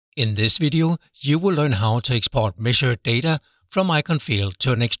In this video, you will learn how to export measured data from iCON field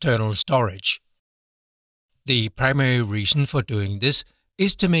to an external storage. The primary reason for doing this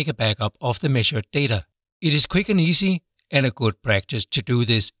is to make a backup of the measured data. It is quick and easy and a good practice to do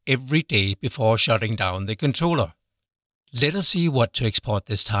this every day before shutting down the controller. Let us see what to export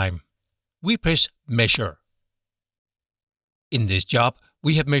this time. We press Measure. In this job,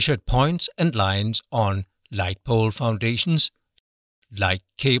 we have measured points and lines on light pole foundations, light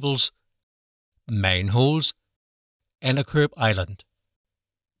cables, manholes, and a curb island.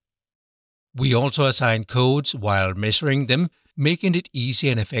 We also assign codes while measuring them, making it easy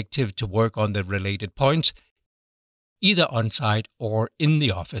and effective to work on the related points, either on-site or in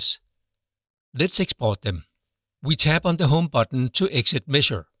the office. Let's export them. We tap on the Home button to exit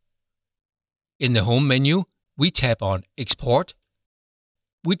Measure. In the Home menu, we tap on Export,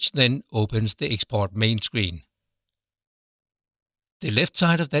 which then opens the Export main screen. The left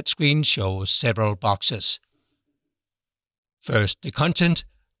side of that screen shows several boxes. First, the content,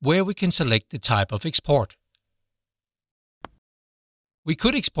 where we can select the type of export. We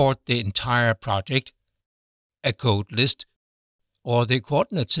could export the entire project, a code list, or the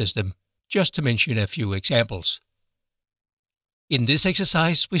coordinate system, just to mention a few examples. In this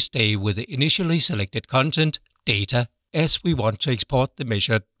exercise, we stay with the initially selected content, data, as we want to export the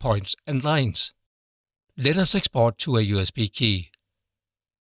measured points and lines. Let us export to a USB key.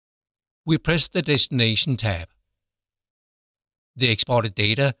 We press the Destination tab. The exported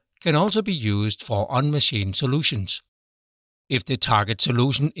data can also be used for on-machine solutions. If the target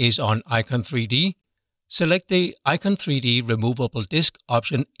solution is on iCON 3D, select the iCON 3D Removable Disk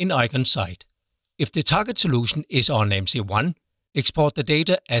option in iCON site. If the target solution is on MC1, export the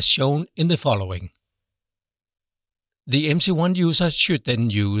data as shown in the following. The MC1 user should then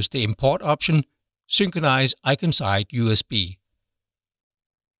use the Import option, Synchronize iCON site USB.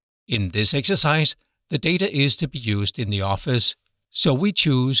 In this exercise, the data is to be used in the office, so we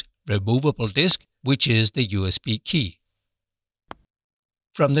choose Removable Disk, which is the USB key.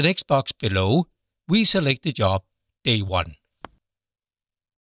 From the next box below, we select the job Day 1.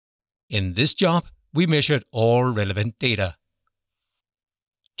 In this job, we measured all relevant data.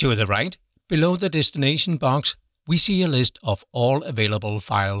 To the right, below the destination box, we see a list of all available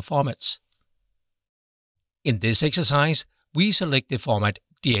file formats. In this exercise, we select the format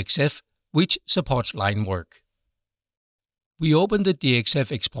DXF, which supports line work. We open the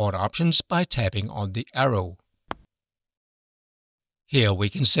DXF export options by tapping on the arrow. Here we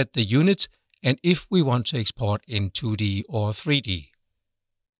can set the units and if we want to export in 2D or 3D.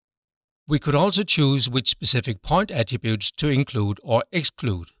 We could also choose which specific point attributes to include or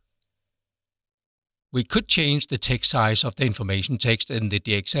exclude. We could change the text size of the information text in the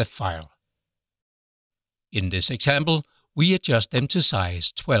DXF file. In this example, we adjust them to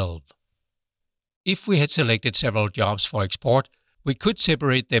size 12. If we had selected several jobs for export, we could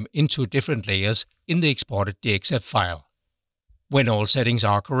separate them into different layers in the exported DXF file. When all settings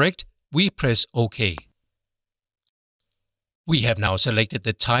are correct, we press OK. We have now selected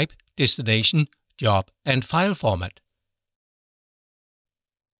the type, destination, job, and file format.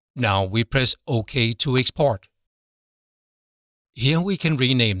 Now we press OK to export. Here we can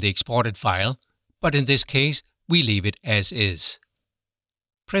rename the exported file, but in this case, we leave it as is.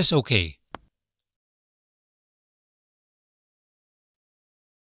 Press OK.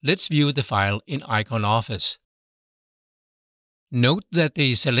 Let's view the file in iCON Office. Note that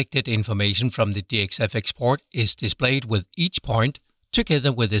the selected information from the DXF export is displayed with each point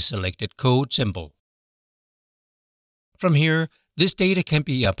together with the selected code symbol. From here, this data can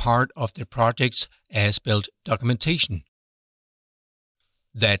be a part of the project's as-built documentation.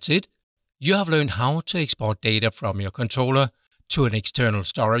 That's it. You have learned how to export data from your controller to an external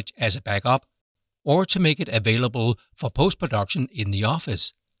storage as a backup, or to make it available for post-production in the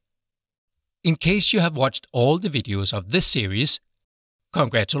office. In case you have watched all the videos of this series,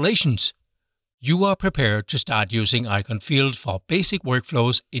 congratulations! You are prepared to start using iCON Field for basic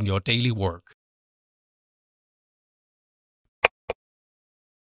workflows in your daily work.